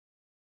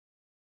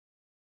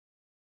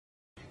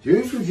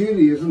Jews for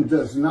Judaism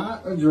does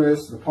not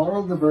address the part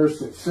of the verse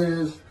that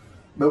says,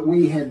 but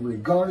we had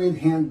regarded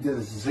him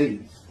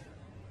diseased.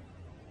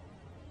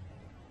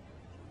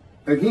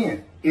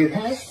 Again, it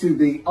has to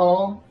be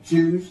all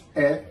Jews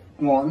at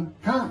one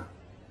time.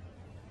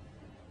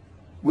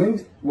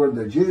 When were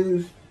the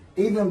Jews,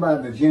 even by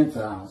the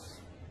Gentiles,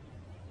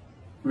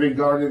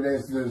 regarded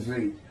as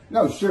diseased?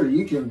 No, sure,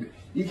 you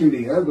can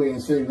be ugly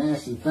and say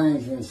nasty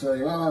things and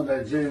say, oh,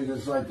 the Jews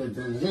is like the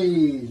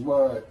disease,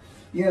 what,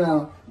 you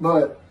know,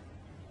 but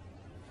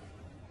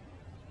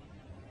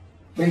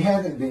they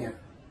haven't been.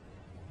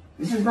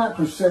 This is not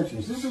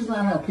perceptions. This is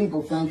not how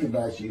people think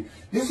about you.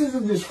 This is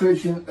a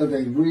description of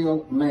a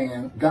real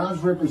man,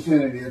 God's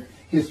representative,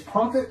 his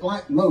prophet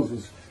like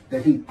Moses,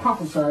 that he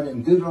prophesied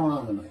in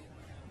Deuteronomy.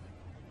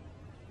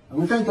 And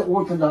we think the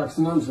Orthodox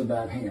knows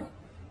about him.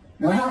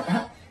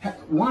 Now,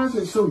 why is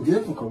it so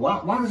difficult?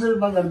 Why does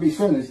everybody got to be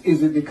saying this?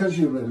 Is it because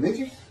you're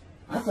religious?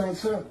 I think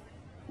so.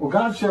 Well,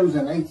 God chose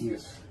an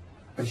atheist,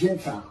 a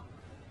Gentile.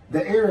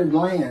 The arid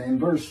land in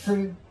verse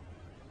 2,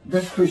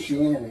 that's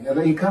Christianity.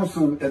 He comes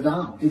from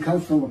Edom. He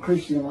comes from a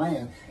Christian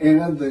land. And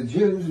of the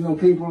Jews, no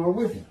people are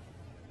with him.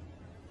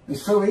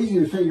 It's so easy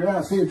to figure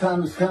out. See, a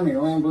time is coming,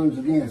 the land blooms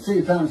again. See,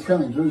 a time is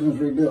coming, Jerusalem's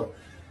rebuilt.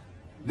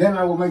 Then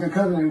I will make a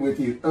covenant with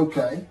you.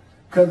 Okay,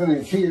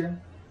 covenant's here.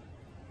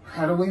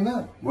 How do we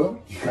know?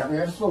 Well, you got to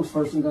have a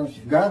spokesperson, don't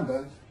you? God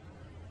does.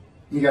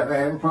 You got to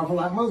have a prophet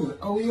like Moses.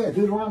 Oh, yeah,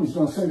 Deuteronomy's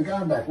going to send a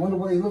guy back. Wonder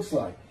what he looks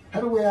like.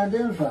 How do we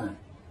identify him?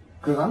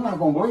 Because I'm not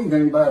going to believe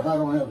anybody if I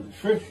don't have a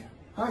description.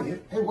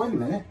 Hey, wait a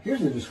minute.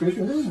 Here's a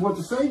description. This is what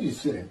the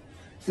sages said. It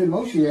said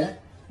Moshiach,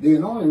 the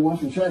anointed one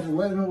from chapter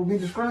 11, will be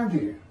described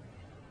here.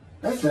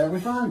 That's how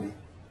we find him.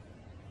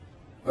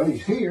 Well,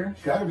 he's here.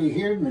 He's got to be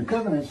here, and the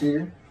covenant's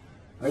here.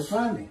 Let's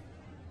find him.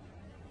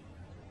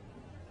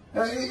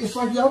 It's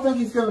like y'all think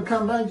he's going to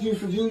come back, Jews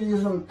for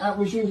Judaism,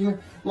 outreach Judaism,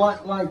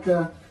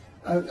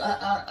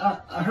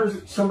 I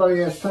heard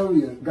somebody ask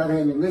Toby, God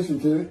had me listen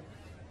to it,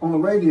 on the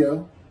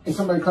radio, and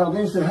somebody called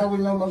in and said, how do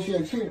we know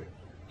Moshiach's here?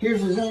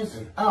 Here's his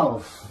answer. I'll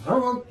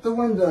throw up the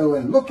window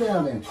and look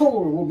out, and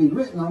Torah will be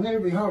written on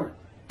every heart.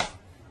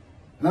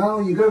 No,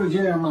 you go to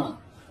Jeremiah.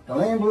 The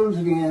land blooms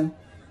again.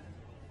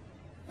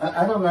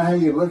 I don't know how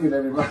you look at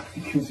everybody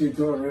you can see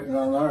Torah written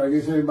on the heart. I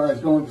guess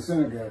everybody's going to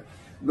synagogue.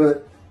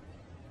 But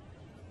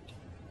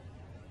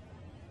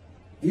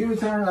you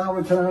return, I'll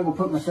return. I will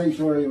put my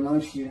sanctuary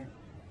amongst you.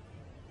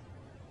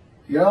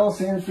 Y'all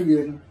sins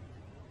forgiven.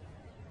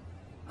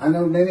 I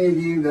know many of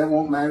you that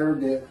won't matter a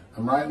bit.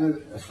 I'm writing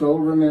a scroll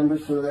of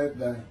remembrance for that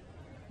day.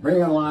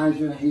 Bring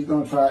Elijah. He's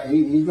going to try.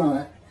 He's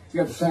got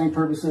the same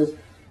purposes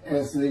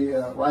as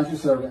the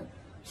righteous servant.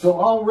 So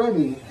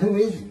already, who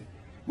is he?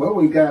 Well,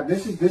 we got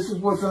this is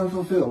what's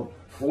unfulfilled.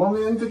 4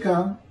 men to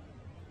come,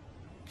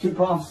 2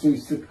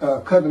 prophecies,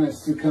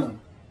 covenants to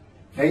come.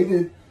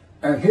 David,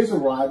 at his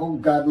arrival,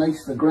 God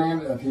makes the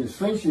grant of his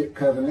friendship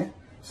covenant.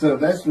 So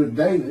that's with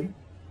David.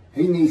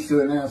 He needs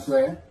to announce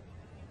that.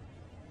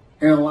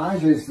 And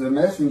Elijah is the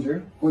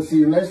messenger. What's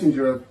he the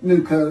messenger of?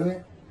 New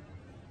covenant.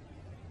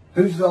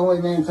 Who's the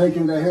only man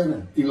taken to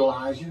heaven?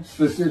 Elijah,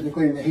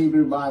 specifically in the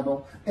Hebrew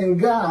Bible. And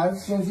God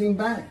sends him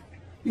back.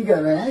 You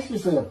got to ask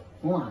yourself,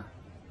 why?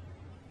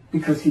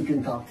 Because he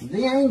can talk to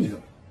the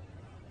angel.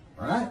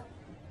 Right?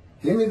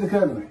 Give me the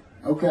covenant.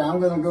 Okay, I'm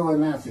going to go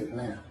announce it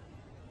now.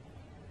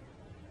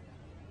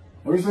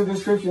 Where's the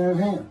description of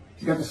him?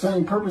 He's got the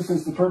same purpose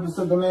as the purpose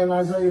of the man in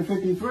Isaiah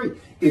 53.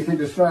 If it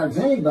describes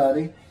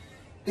anybody,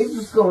 it's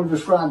just going to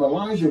describe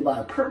Elijah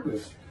by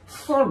purpose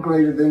far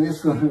greater than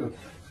it's going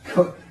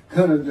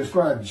to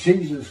describe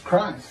Jesus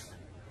Christ.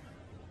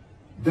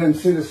 Doesn't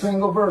sit a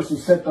single verse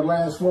except the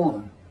last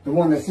one, the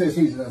one that says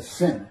he's a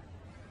sinner.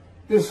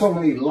 There's so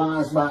many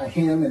lies by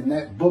him in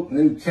that book,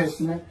 New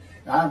Testament.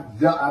 I've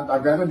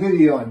got a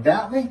video on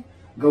Doubt Me?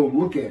 Go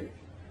look at it.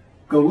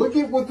 Go look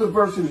at what the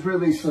verses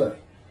really say.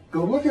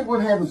 Go look at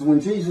what happens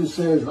when Jesus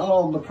says,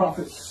 all the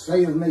prophets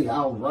say of me,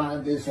 I'll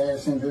ride this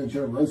ass into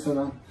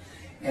Jerusalem,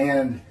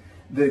 and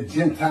the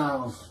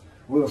Gentiles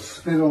will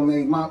spit on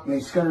me, mock me,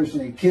 scourge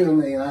me, kill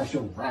me, and I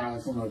shall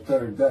rise on the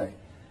 3rd day.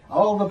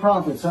 All the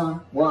prophets, huh?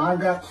 Well, I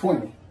got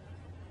 20.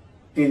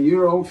 In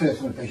your Old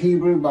Testament, the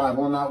Hebrew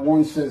Bible, not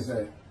one says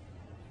that.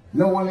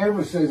 No one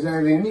ever says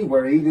that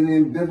anywhere, even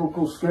in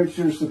biblical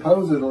scriptures,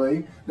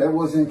 supposedly, that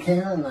wasn't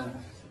canonized.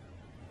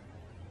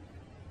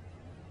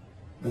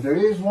 But there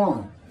is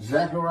one,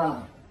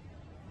 Zechariah.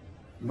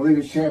 I believe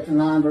it's chapter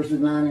 9, verses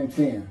 9 and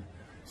 10.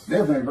 It's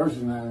definitely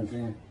verses 9 and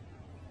 10.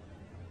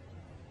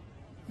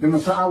 The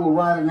Messiah will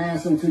ride an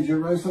ass into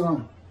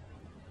Jerusalem,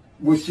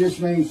 which just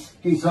means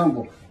he's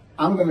humble.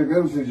 I'm going to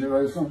go to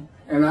Jerusalem,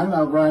 and I'm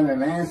not riding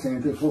an ass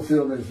in to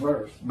fulfill this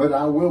verse, but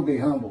I will be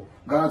humble.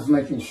 God's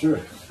making sure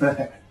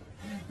that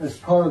as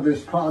part of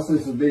this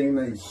process of being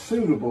made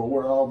suitable,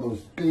 where all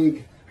those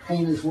big,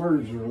 heinous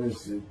words are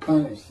listed,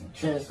 punished and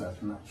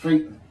chastisement,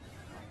 treatment,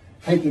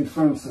 taken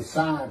from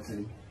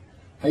society,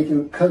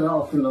 cut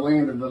off from the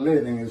land of the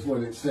living is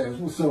what it says.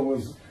 Well, so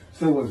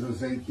was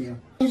Ezekiel.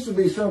 There used to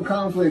be some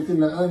conflict in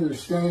the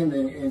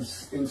understanding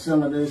in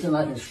some of this, and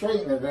I can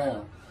straighten it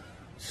out.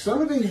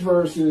 some of these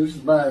verses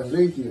by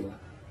Ezekiel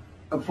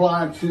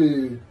apply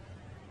to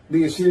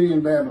the Assyrian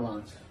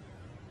Babylons.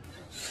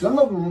 Some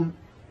of them,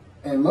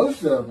 and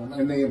most of them,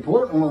 and the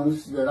important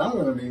ones that I'm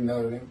going to be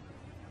noting,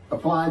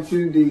 apply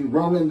to the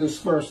Roman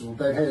dispersal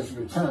that has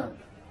returned.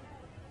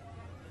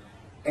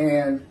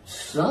 And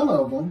some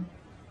of them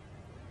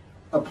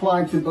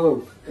apply to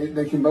both.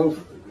 They can both,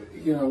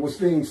 you know, what's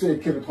being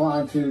said could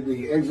apply to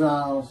the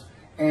exiles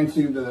and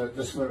to the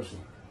dispersal.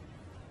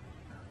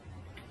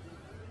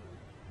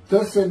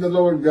 Thus said the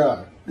Lord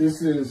God.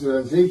 This is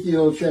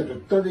Ezekiel chapter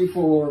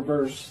 34,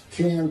 verse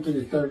 10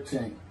 through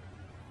 13.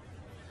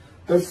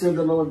 Thus said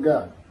the Lord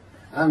God,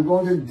 I'm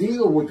going to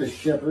deal with the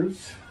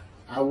shepherds.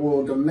 I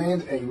will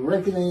demand a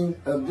reckoning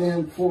of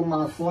them for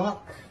my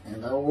flock,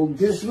 and I will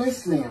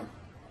dismiss them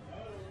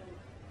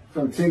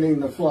from tending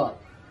the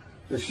flock.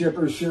 The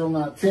shepherds shall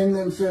not tend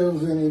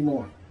themselves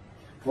anymore.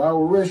 For I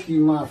will rescue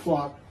my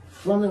flock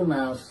from their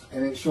mouths,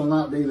 and it shall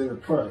not be their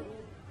prey.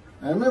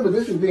 Now remember,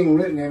 this is being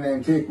written in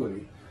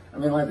antiquity. I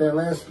mean, like that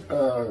last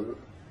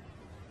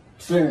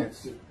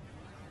sentence,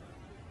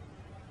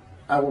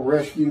 I will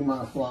rescue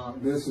my flock,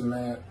 this and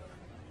that,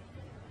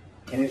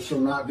 and it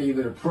shall not be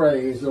their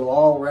prey, as though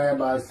all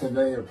rabbis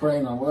today are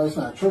preying on. Well, that's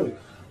not true.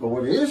 But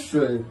what is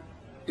true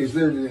is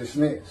they're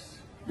dismissed,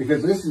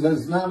 because this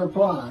does not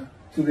apply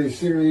to the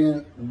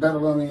Assyrian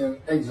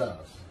Babylonian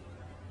exiles.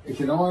 It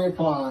can only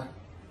apply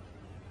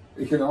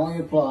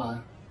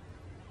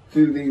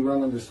to the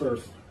Roman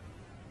dispersal.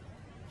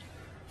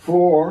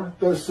 For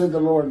thus said the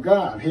Lord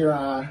God, here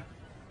I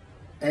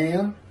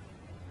am.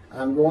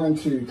 I'm going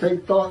to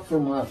take thought for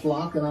my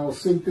flock, and I will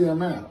seek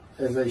them out,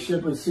 as a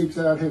shepherd seeks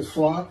out his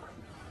flock.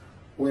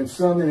 When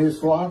some in his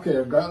flock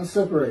have gotten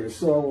separated,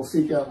 so I will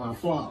seek out my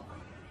flock.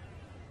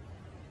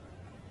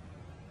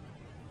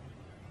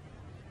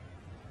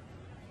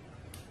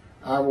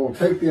 I will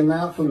take them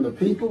out from the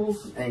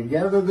peoples and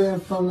gather them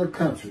from the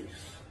countries,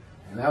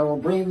 and I will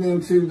bring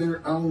them to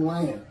their own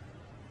land.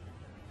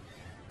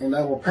 And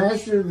I will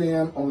pasture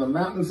them on the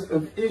mountains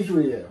of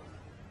Israel,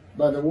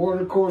 by the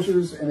water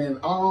courses, and in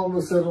all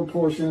the settled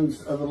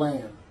portions of the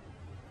land.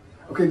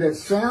 Okay, that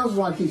sounds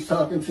like he's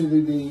talking to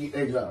the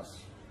exiles,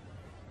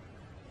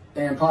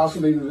 and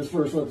possibly to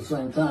dispersal at the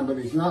same time, but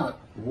he's not.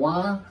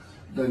 Why?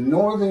 The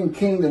northern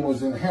kingdom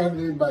was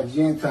inhabited by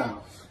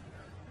Gentiles.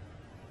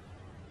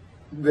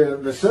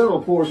 The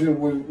settled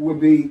portion would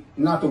be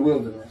not the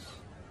wilderness.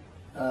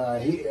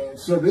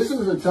 So this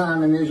is a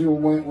time in Israel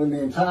when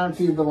the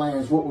entirety of the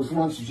lands, what was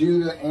once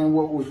Judah and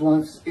what was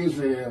once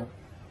Israel,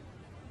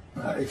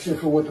 except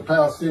for what the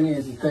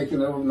Palestinians have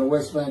taken over in the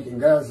West Bank and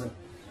Gaza,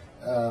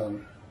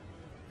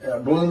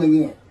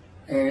 blooming in,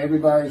 and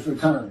everybody's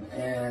returned.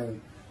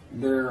 And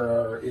there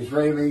are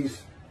Israelis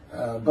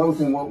both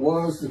in what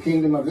was the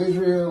kingdom of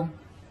Israel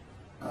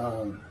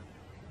and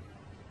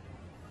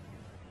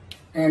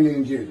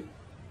in Judah.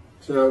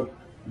 So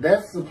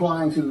that's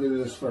applying to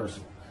the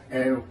dispersal.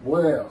 And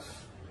what else?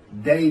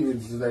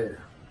 David's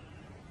there.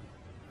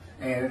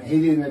 And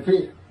he didn't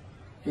appear.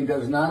 He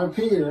does not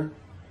appear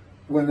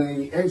when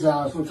the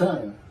exiles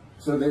return.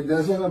 So that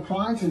doesn't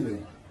apply to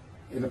them.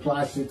 It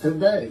applies to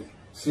today.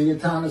 See, a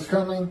time is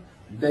coming,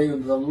 day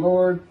of the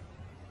Lord.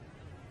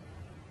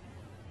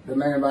 The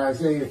man by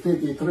Isaiah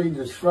 53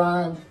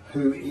 described,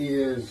 who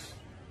is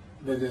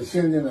the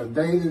descendant of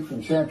David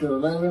from chapter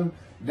 11.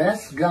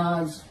 That's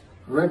God's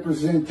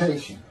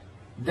representation.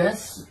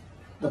 That's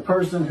the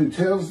person who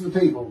tells the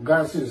people.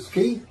 God says,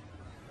 Keith,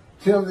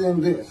 tell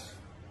them this.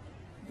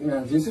 You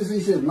know, just as he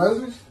said,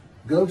 Moses,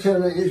 go tell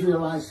the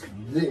Israelites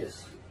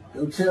this.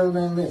 Go tell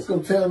them this. Go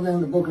tell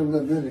them the book of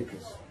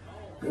Leviticus.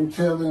 Go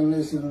tell them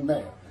this and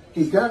that.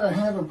 He's got to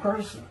have a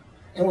person.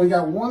 And we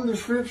got one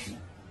description.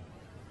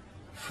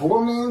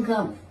 4 men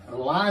coming.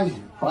 Elijah,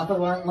 prophet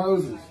like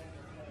Moses,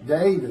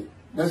 David.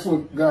 That's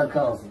what God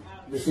calls him.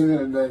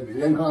 Descendant of David.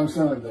 He doesn't call him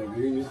son of David.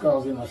 He just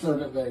calls him a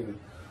servant David.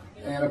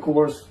 And of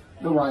course,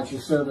 the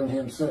righteous servant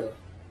himself.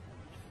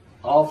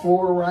 All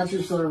 4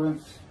 righteous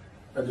servants,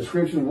 a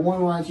description of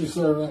one righteous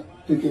servant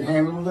who can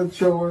handle the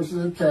chores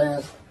and the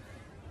tasks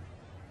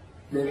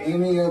that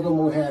any of them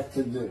would have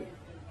to do.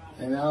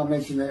 And I'll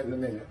mention that in a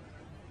minute.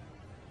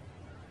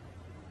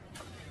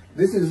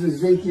 This is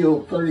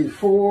Ezekiel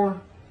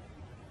 34,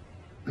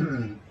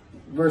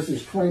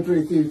 verses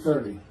 23 through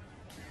 30.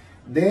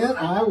 Then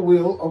I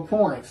will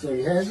appoint, so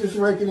he has this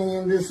reckoning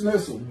and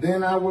dismissal.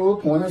 Then I will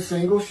appoint a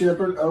single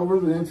shepherd over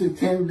them to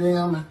tend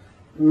them,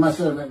 my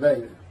servant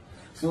David.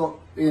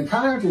 So the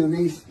entirety of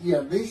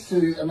these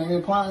two, I mean, it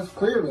applies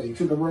clearly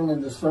to the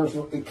Roman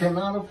dispersal. It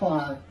cannot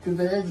apply to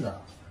the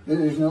exiles. There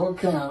is no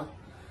account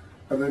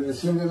of the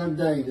descendant of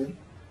David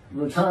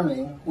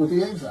returning with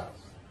the exiles.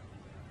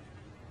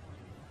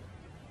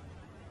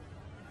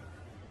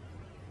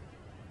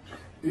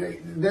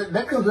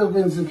 That comes up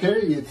in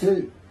Zechariah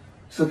too.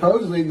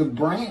 Supposedly the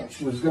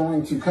branch was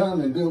going to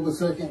come and build the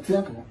second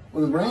temple.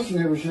 Well, the branch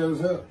never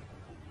shows up.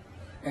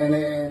 And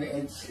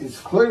it's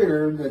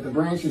clear that the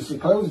branch is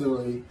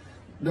supposedly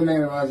the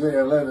man of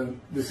Isaiah 11,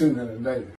 descendant of David.